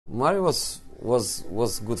Mario was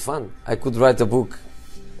good fun. I could write a book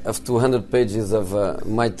of 200 pages of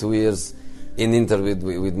my 2 years in Inter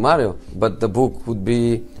with Mario, but the book would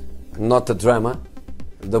be not a drama.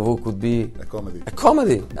 The book would be a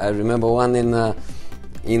comedy. I remember one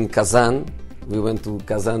in Kazan. We went to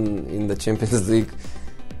Kazan in the Champions League,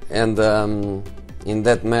 and in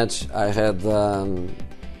that match I had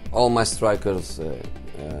all my strikers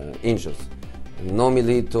injured. No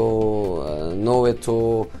Milito, no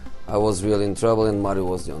Eto'o. I was really in trouble, and Mario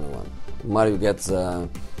was the only one. Mario gets a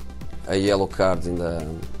yellow card in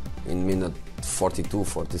minute 42,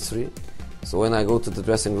 43. So when I go to the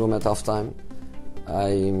dressing room at halftime,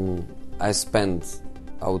 I spend,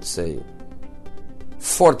 I would say,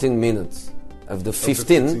 14 minutes of the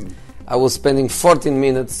 15. I was spending 14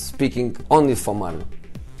 minutes speaking only for Mario.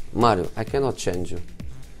 Mario, I cannot change you.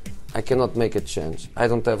 I cannot make a change. I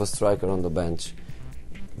don't have a striker on the bench.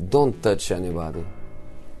 Don't touch anybody.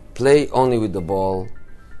 Play only with the ball.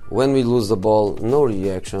 When we lose the ball, no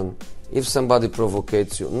reaction. If somebody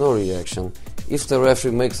provocates you, no reaction. If the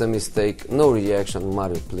referee makes a mistake, no reaction.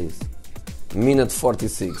 Mario, please. Minute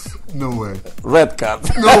 46. No way. Red card.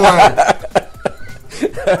 No way.